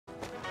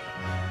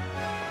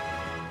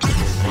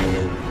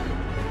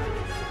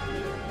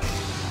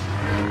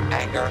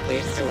Anger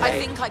leads to hate. I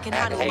think I can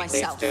and handle hate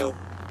myself. leads to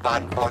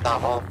fun for the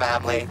whole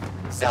family.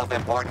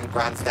 Self-important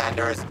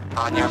grandstanders.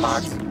 On your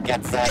marks,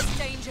 get set,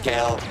 Danger.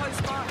 kill.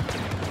 Close by.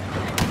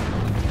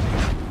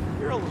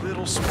 You're a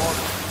little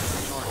smarter.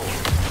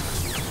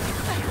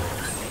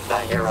 The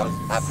heroes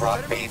have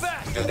brought peace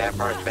to their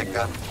first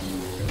victim.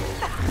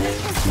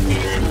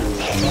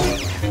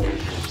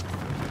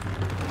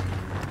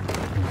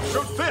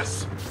 Shoot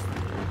this!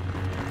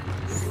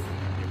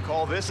 You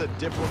call this a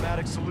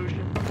diplomatic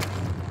solution?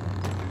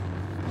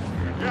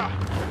 Yeah,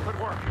 it could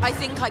work. I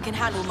think I can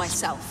handle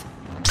myself.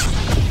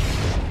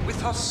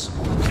 With us.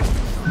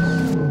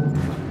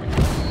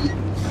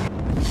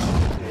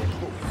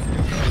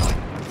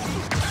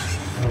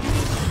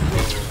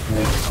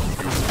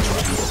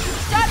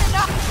 Done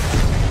enough!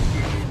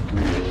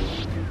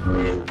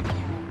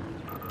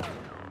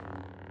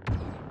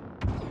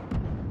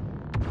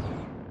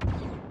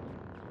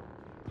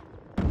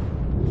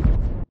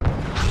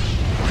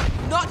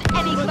 Not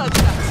any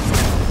closer!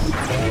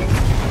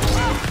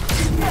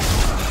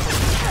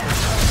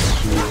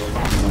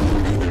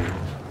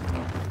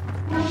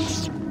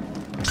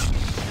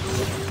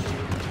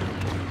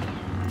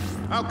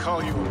 I'll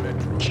call you a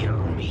metro. Kill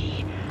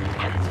me,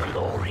 and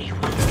glory will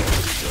be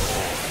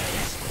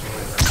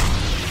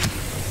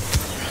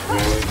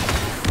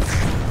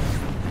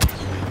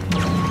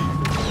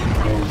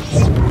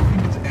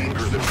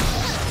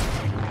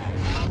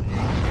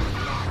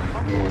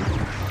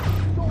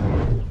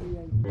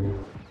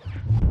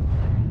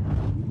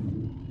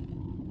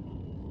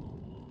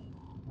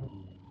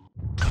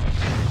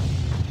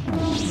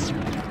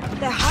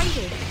They're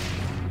hiding.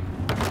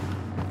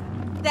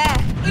 There,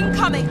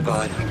 incoming!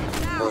 Good.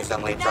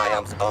 Gruesomely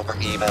triumphs over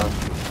evil.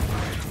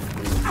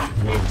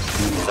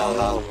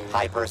 Solo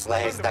hyper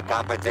slays the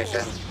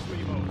competition.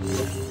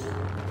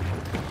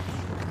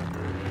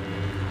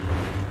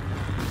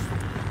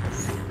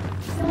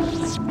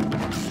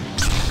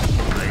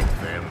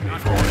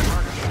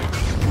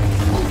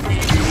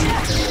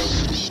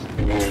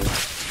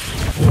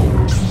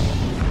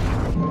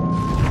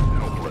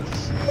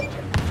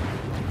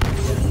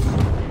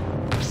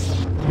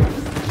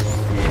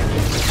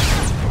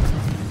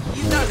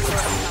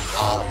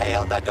 All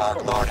hail the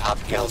Dark Lord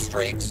of kill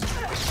streaks.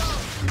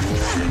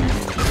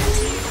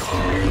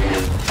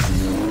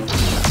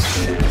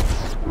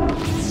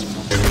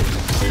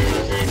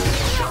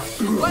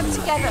 Work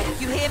together,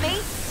 you hear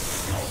me?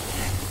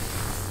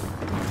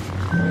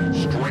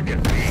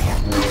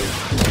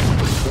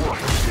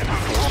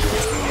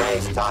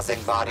 Rays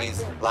tossing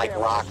bodies like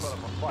rocks.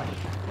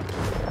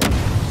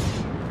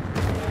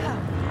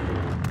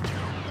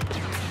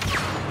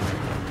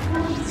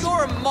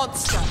 You're a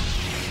monster!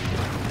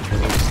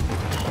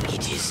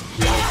 It is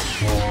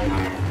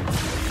done.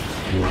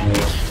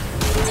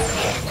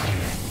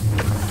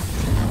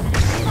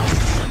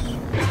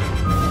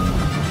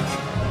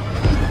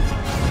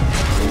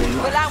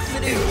 We'll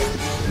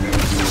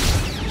outmaneuver.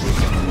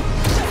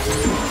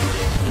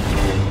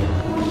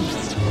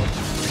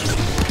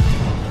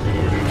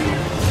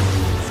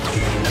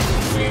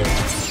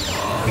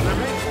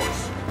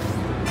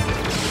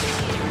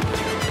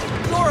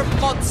 You're a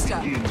monster!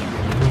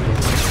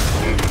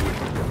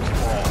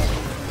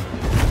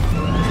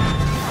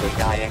 The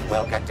dying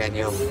will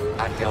continue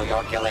until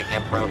your killing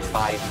improves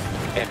by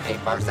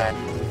 50%.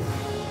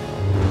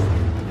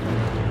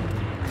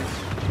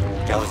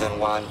 Chosen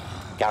one,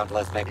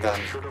 countless victims.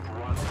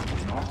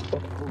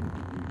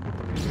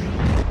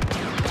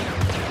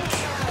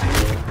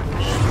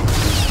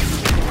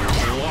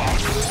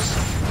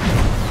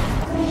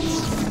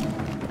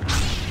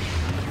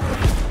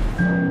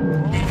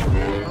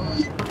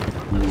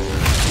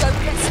 Don't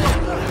get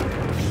stronger!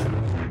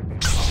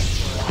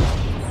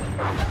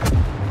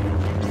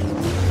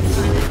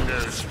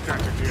 There's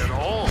strategy at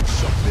all.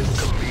 Submit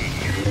to me.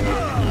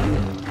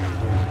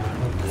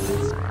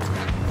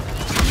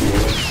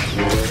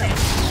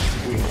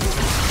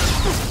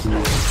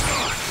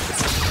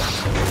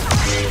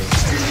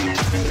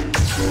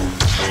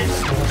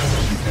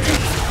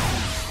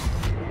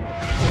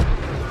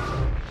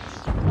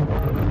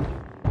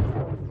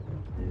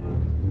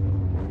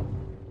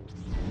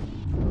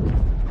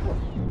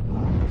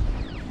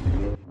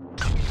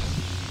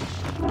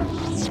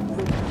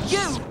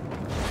 You!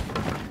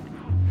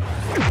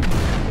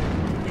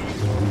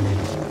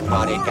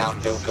 Body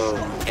Count Dooku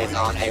is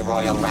on a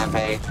royal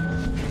rampage.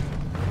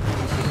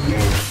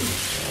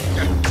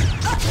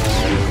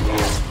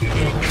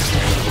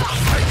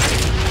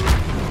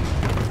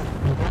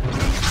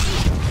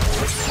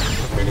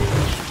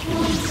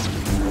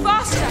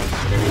 Faster!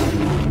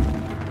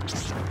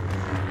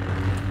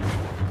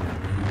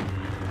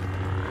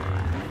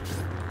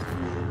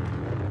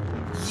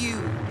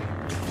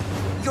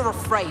 You're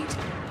afraid.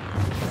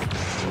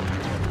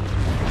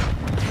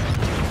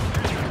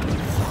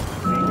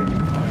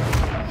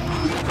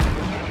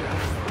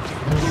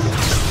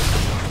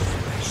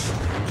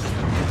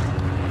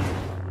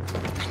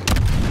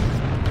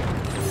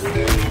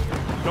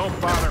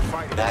 Don't bother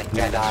fighting. That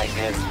Jedi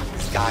is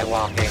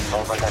skywalking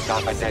over the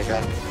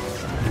competition.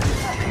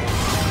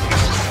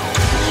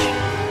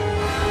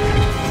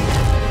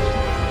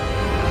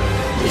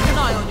 Keep an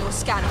eye on your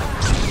scanner.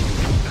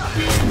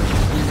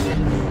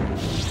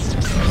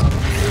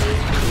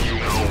 You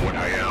know what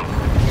I am.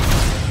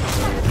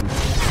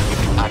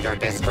 Utter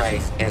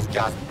disgrace is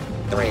just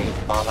 3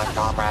 fallen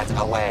comrades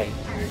away.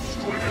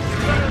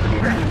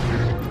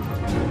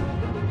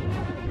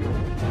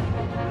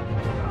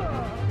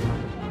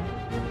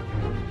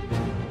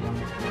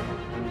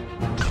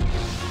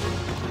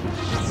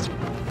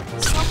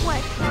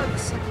 Somewhere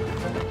close.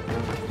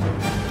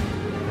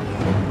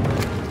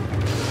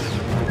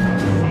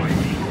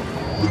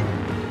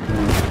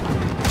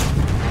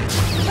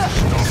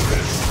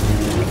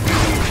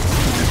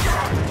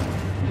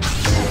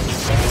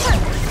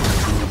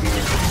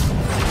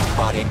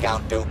 Body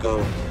Count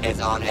Dooku is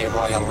on a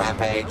royal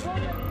rampage.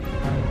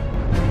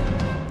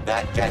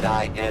 That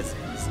Jedi is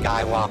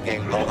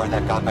skywalking over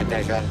the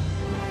competition.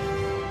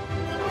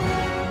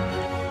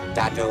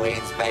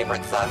 Tatooine's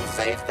favorite son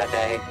saves the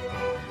day.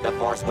 The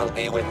Force will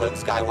be with Luke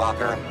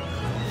Skywalker,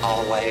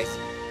 always.